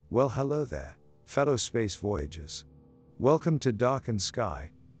Well, hello there, fellow space voyagers. Welcome to Darkened Sky,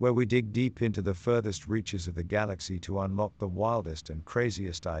 where we dig deep into the furthest reaches of the galaxy to unlock the wildest and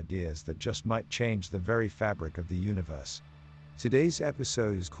craziest ideas that just might change the very fabric of the universe. Today's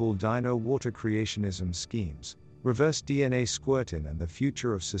episode is called DineOWater Creationisms Schemes, Reverse DNA Squirtin and the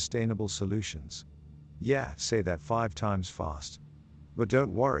Future of Sustainable Solutions. Yeah, say that 5 times fast. But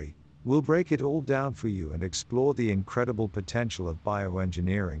don't worry, we'll break it all down for you and explore the incredible potential of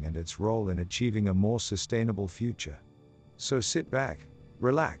bioengineering and its role in achieving a more sustainable future. So sit back,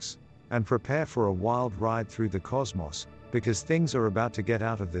 relax, and prepare for a wild ride through the cosmos, because things are about to get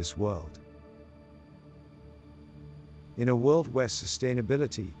out of this world. In a world where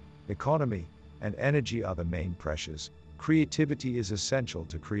sustainability, economy, and energy are the main pressures, creativity is essential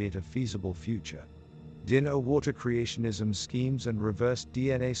to create a feasible future. DineOWater Creationisms Schemes and Reverse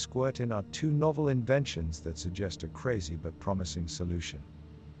DNA Squirtin are 2 novel inventions that suggest a crazy but promising solution.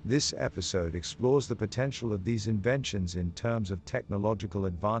 This episode explores the potential of these inventions in terms of technological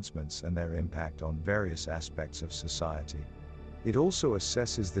advancements and their impact on various aspects of society. It also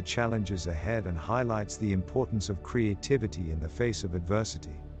assesses the challenges ahead and highlights the importance of creativity in the face of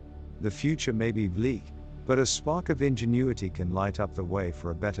adversity. The future may be bleak, but a spark of ingenuity can light up the way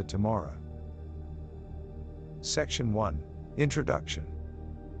for a better tomorrow. Section 1. Introduction.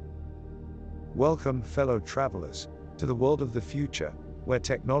 Welcome, fellow travelers, to the world of the future, where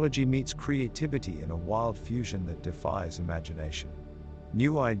technology meets creativity in a wild fusion that defies imagination.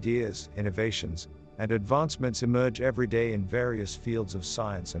 New ideas, innovations, and advancements emerge every day in various fields of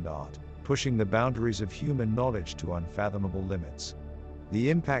science and art, pushing the boundaries of human knowledge to unfathomable limits.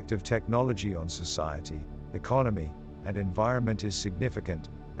 The impact of technology on society, economy, and environment is significant,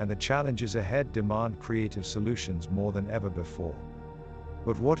 and the challenges ahead demand creative solutions more than ever before.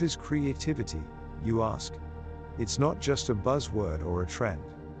 But what is creativity, you ask? It's not just a buzzword or a trend.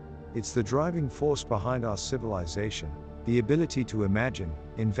 It's the driving force behind our civilization, the ability to imagine,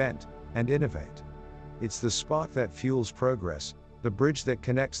 invent, and innovate. It's the spark that fuels progress, the bridge that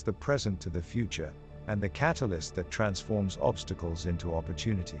connects the present to the future, and the catalyst that transforms obstacles into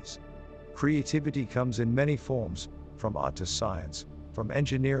opportunities. Creativity comes in many forms, from art to science, from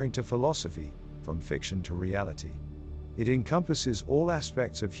engineering to philosophy, from fiction to reality. It encompasses all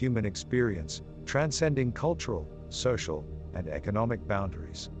aspects of human experience, transcending cultural, social, and economic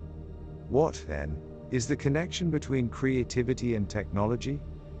boundaries. What, then, is the connection between creativity and technology?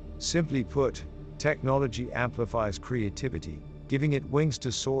 Simply put, technology amplifies creativity, giving it wings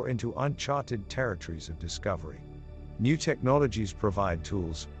to soar into uncharted territories of discovery. New technologies provide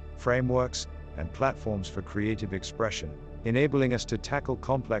tools, frameworks, and platforms for creative expression, enabling us to tackle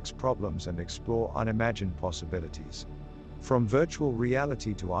complex problems and explore unimagined possibilities. From virtual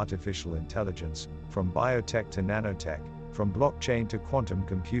reality to artificial intelligence, from biotech to nanotech, from blockchain to quantum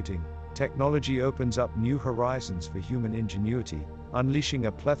computing, technology opens up new horizons for human ingenuity, unleashing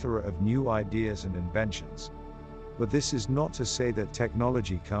a plethora of new ideas and inventions. But this is not to say that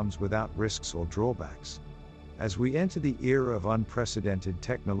technology comes without risks or drawbacks. As we enter the era of unprecedented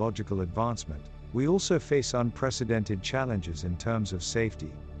technological advancement, we also face unprecedented challenges in terms of safety,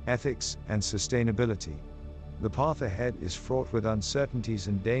 ethics, and sustainability. The path ahead is fraught with uncertainties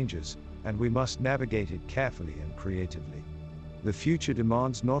and dangers, and we must navigate it carefully and creatively. The future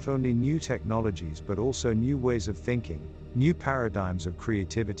demands not only new technologies but also new ways of thinking, new paradigms of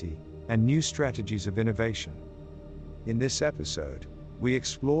creativity, and new strategies of innovation. In this episode, we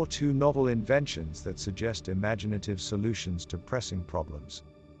explore 2 novel inventions that suggest imaginative solutions to pressing problems.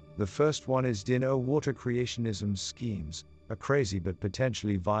 The first one is DineOWater Creationisms Schemes, a crazy but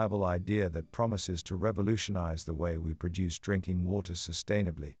potentially viable idea that promises to revolutionize the way we produce drinking water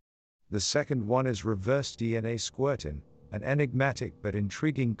sustainably. The second one is Reverse DNA Squirtin, an enigmatic but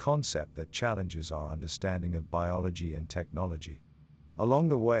intriguing concept that challenges our understanding of biology and technology. Along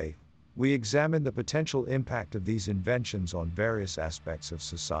the way, we examine the potential impact of these inventions on various aspects of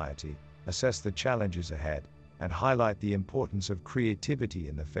society, assess the challenges ahead, and highlight the importance of creativity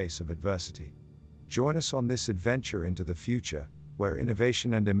in the face of adversity. Join us on this adventure into the future, where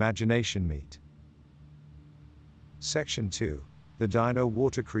innovation and imagination meet. Section 2. The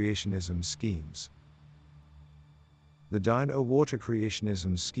DineOWater Creationisms Schemes. The DineOWater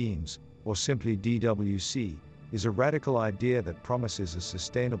Creationisms Schemes, or simply DWC, is a radical idea that promises a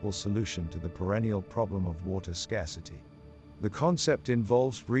sustainable solution to the perennial problem of water scarcity. The concept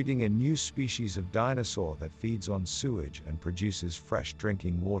involves breeding a new species of dinosaur that feeds on sewage and produces fresh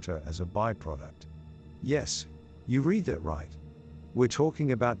drinking water as a byproduct. Yes, you read that right. We're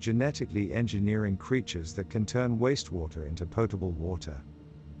talking about genetically engineering creatures that can turn wastewater into potable water.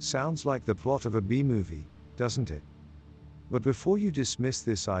 Sounds like the plot of a B-movie, doesn't it? But before you dismiss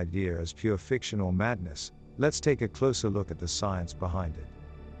this idea as pure fiction or madness, let's take a closer look at the science behind it.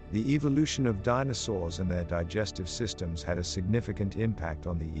 The evolution of dinosaurs and their digestive systems had a significant impact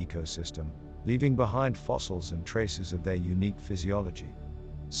on the ecosystem, leaving behind fossils and traces of their unique physiology.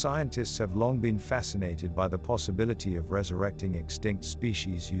 Scientists have long been fascinated by the possibility of resurrecting extinct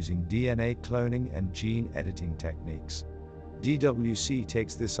species using DNA cloning and gene editing techniques. DWC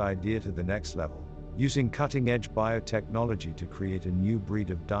takes this idea to the next level, using cutting-edge biotechnology to create a new breed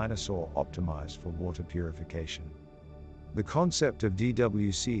of dinosaur optimized for water purification. The concept of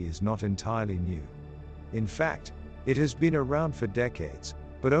DWC is not entirely new. In fact, it has been around for decades,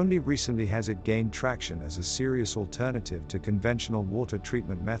 but only recently has it gained traction as a serious alternative to conventional water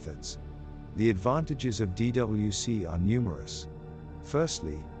treatment methods. The advantages of DWC are numerous.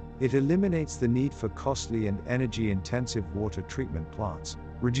 Firstly, it eliminates the need for costly and energy-intensive water treatment plants,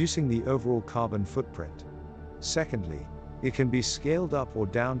 reducing the overall carbon footprint. Secondly, it can be scaled up or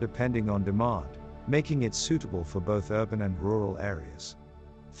down depending on demand, making it suitable for both urban and rural areas.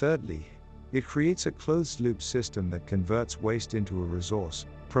 Thirdly, it creates a closed-loop system that converts waste into a resource,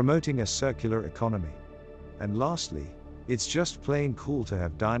 promoting a circular economy. And lastly, it's just plain cool to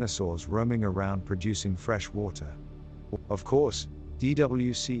have dinosaurs roaming around producing fresh water. Of course,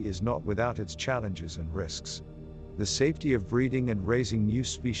 DWC is not without its challenges and risks. The safety of breeding and raising new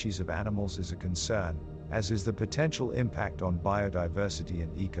species of animals is a concern, as is the potential impact on biodiversity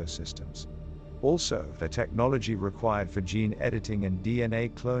and ecosystems. Also, the technology required for gene editing and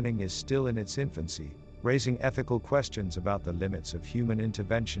DNA cloning is still in its infancy, raising ethical questions about the limits of human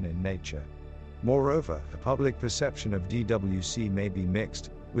intervention in nature. Moreover, the public perception of DWC may be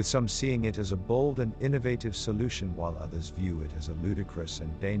mixed, with some seeing it as a bold and innovative solution while others view it as a ludicrous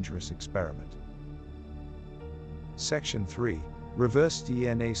and dangerous experiment. Section 3. Reverse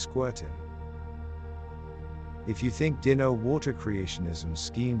DNA Squirtin. If you think DineOWater Creationisms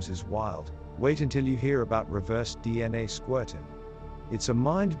schemes is wild, wait until you hear about reverse DNA Squirtin. It's a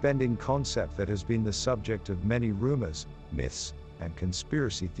mind-bending concept that has been the subject of many rumors, myths, and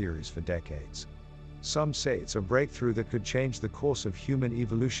conspiracy theories for decades. Some say it's a breakthrough that could change the course of human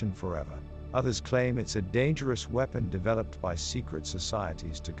evolution forever. Others claim it's a dangerous weapon developed by secret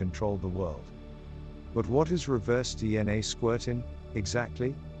societies to control the world. But what is reverse DNA Squirtin,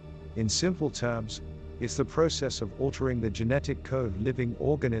 exactly? In simple terms, it's the process of altering the genetic code of living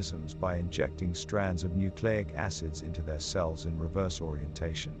organisms by injecting strands of nucleic acids into their cells in reverse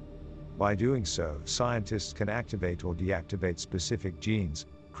orientation. By doing so, scientists can activate or deactivate specific genes,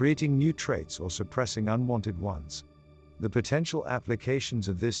 creating new traits or suppressing unwanted ones. The potential applications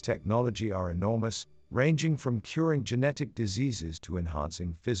of this technology are enormous, ranging from curing genetic diseases to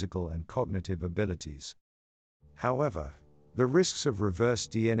enhancing physical and cognitive abilities. However, the risks of reverse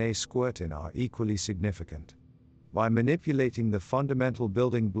DNA Squirtin are equally significant. By manipulating the fundamental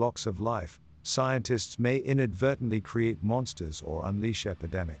building blocks of life, scientists may inadvertently create monsters or unleash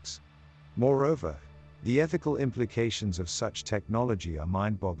epidemics. Moreover, the ethical implications of such technology are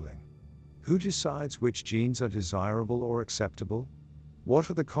mind-boggling. Who decides which genes are desirable or acceptable?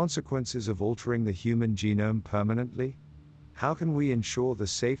 What are the consequences of altering the human genome permanently? How can we ensure the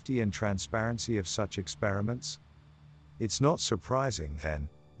safety and transparency of such experiments? It's not surprising, then,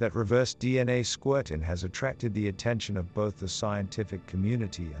 that reverse DNA Squirtin has attracted the attention of both the scientific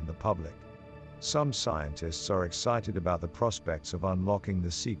community and the public. Some scientists are excited about the prospects of unlocking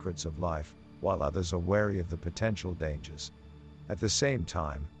the secrets of life, while others are wary of the potential dangers. At the same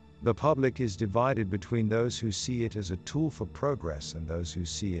time, the public is divided between those who see it as a tool for progress and those who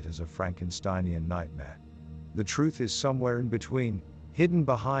see it as a Frankensteinian nightmare. The truth is somewhere in between, hidden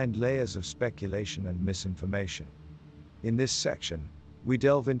behind layers of speculation and misinformation. In this section, we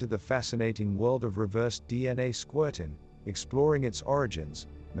delve into the fascinating world of reverse DNA Squirtin, exploring its origins,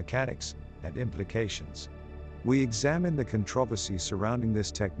 mechanics, and implications. We examine the controversy surrounding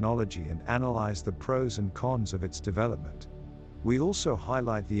this technology and analyze the pros and cons of its development. We also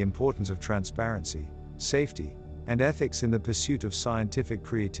highlight the importance of transparency, safety, and ethics in the pursuit of scientific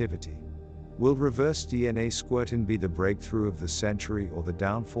creativity. Will reverse DNA Squirtin be the breakthrough of the century or the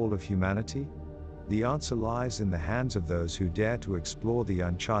downfall of humanity? The answer lies in the hands of those who dare to explore the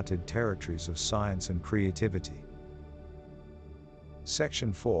uncharted territories of science and creativity.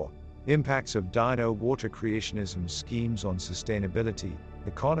 Section 4. Impacts of DineOWater Creationism schemes on sustainability,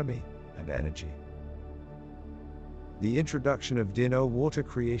 economy, and energy. The introduction of DineOWater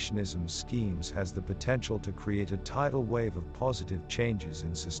Creationism schemes has the potential to create a tidal wave of positive changes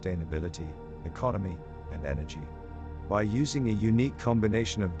in sustainability, economy, and energy. By using a unique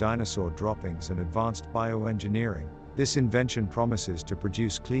combination of dinosaur droppings and advanced bioengineering, this invention promises to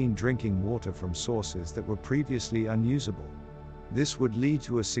produce clean drinking water from sources that were previously unusable. This would lead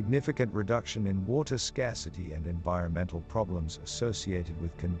to a significant reduction in water scarcity and environmental problems associated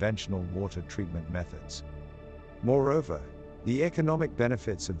with conventional water treatment methods. Moreover, the economic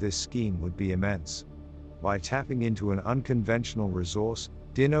benefits of this scheme would be immense. By tapping into an unconventional resource,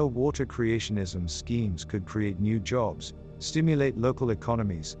 DineOWater Creationisms schemes could create new jobs, stimulate local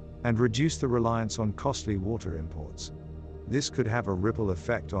economies, and reduce the reliance on costly water imports. This could have a ripple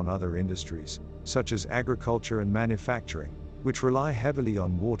effect on other industries, such as agriculture and manufacturing, which rely heavily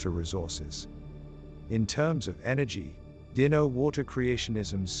on water resources. In terms of energy, DineOWater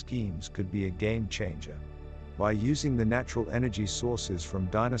Creationisms schemes could be a game changer. By using the natural energy sources from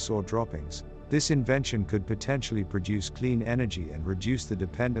dinosaur droppings, this invention could potentially produce clean energy and reduce the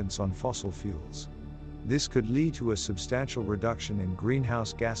dependence on fossil fuels. This could lead to a substantial reduction in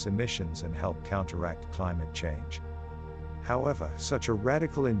greenhouse gas emissions and help counteract climate change. However, such a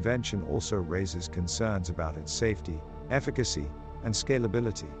radical invention also raises concerns about its safety, efficacy, and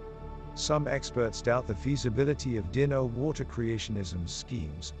scalability. Some experts doubt the feasibility of DineOWater Creationisms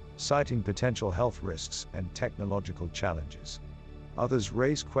schemes, citing potential health risks and technological challenges. Others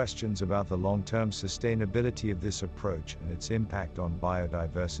raise questions about the long-term sustainability of this approach and its impact on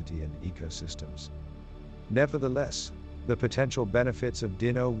biodiversity and ecosystems. Nevertheless, the potential benefits of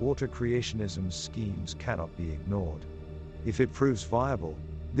DineOWater Creationisms schemes cannot be ignored. If it proves viable,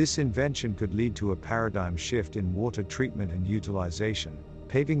 this invention could lead to a paradigm shift in water treatment and utilization,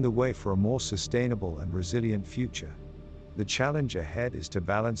 paving the way for a more sustainable and resilient future. The challenge ahead is to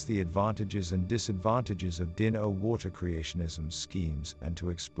balance the advantages and disadvantages of DineOWater Creationisms schemes and to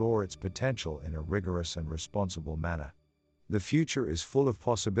explore its potential in a rigorous and responsible manner. The future is full of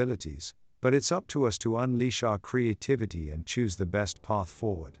possibilities, but it's up to us to unleash our creativity and choose the best path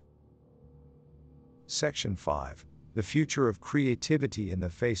forward. Section 5. The future of creativity in the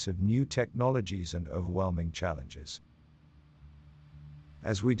face of new technologies and overwhelming challenges.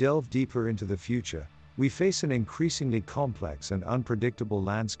 As we delve deeper into the future, we face an increasingly complex and unpredictable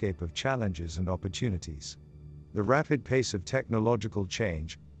landscape of challenges and opportunities. The rapid pace of technological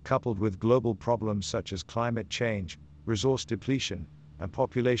change, coupled with global problems such as climate change, resource depletion, and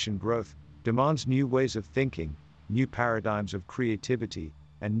population growth, demands new ways of thinking, new paradigms of creativity,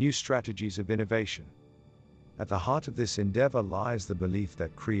 and new strategies of innovation. At the heart of this endeavor lies the belief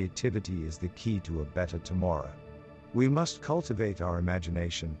that creativity is the key to a better tomorrow. We must cultivate our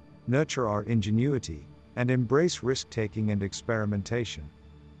imagination, nurture our ingenuity, and embrace risk-taking and experimentation.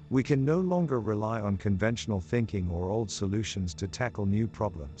 We can no longer rely on conventional thinking or old solutions to tackle new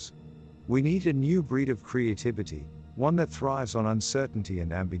problems. We need a new breed of creativity, one that thrives on uncertainty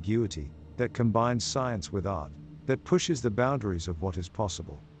and ambiguity, that combines science with art, that pushes the boundaries of what is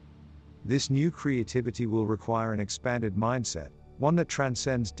possible. This new creativity will require an expanded mindset, one that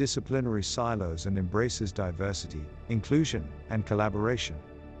transcends disciplinary silos and embraces diversity, inclusion, and collaboration.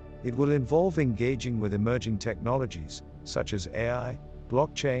 It will involve engaging with emerging technologies, such as AI,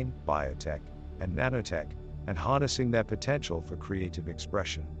 blockchain, biotech, and nanotech, and harnessing their potential for creative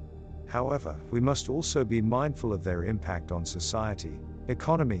expression. However, we must also be mindful of their impact on society,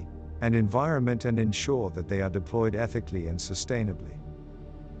 economy, and environment and ensure that they are deployed ethically and sustainably.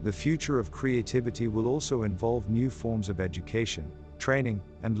 The future of creativity will also involve new forms of education, training,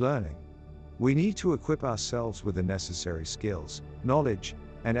 and learning. We need to equip ourselves with the necessary skills, knowledge,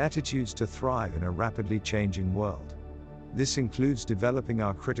 and attitudes to thrive in a rapidly changing world. This includes developing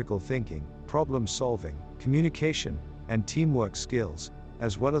our critical thinking, problem solving, communication, and teamwork skills,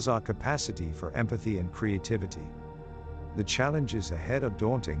 as well as our capacity for empathy and creativity. The challenges ahead are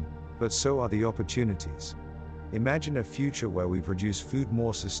daunting, but so are the opportunities. Imagine a future where we produce food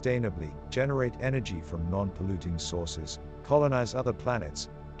more sustainably, generate energy from non-polluting sources, colonize other planets,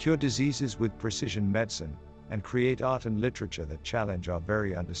 cure diseases with precision medicine, and create art and literature that challenge our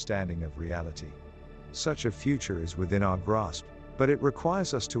very understanding of reality. Such a future is within our grasp, but it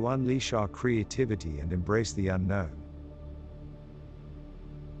requires us to unleash our creativity and embrace the unknown.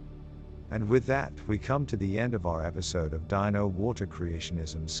 And with that, we come to the end of our episode of DineOWater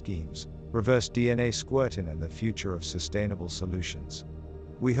Creationisms Schemes, Reverse DNA Squirtin and the Future of Sustainable Solutions.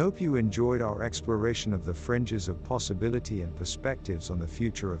 We hope you enjoyed our exploration of the fringes of possibility and perspectives on the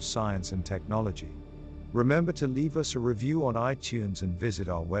future of science and technology. Remember to leave us a review on iTunes and visit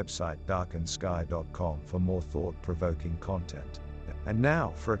our website darkensky.com for more thought-provoking content. And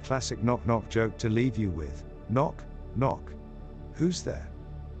now for a classic knock-knock joke to leave you with. Knock, knock. Who's there?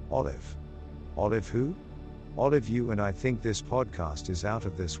 Olive. Olive who? Olive you, and I think this podcast is out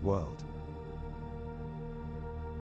of this world.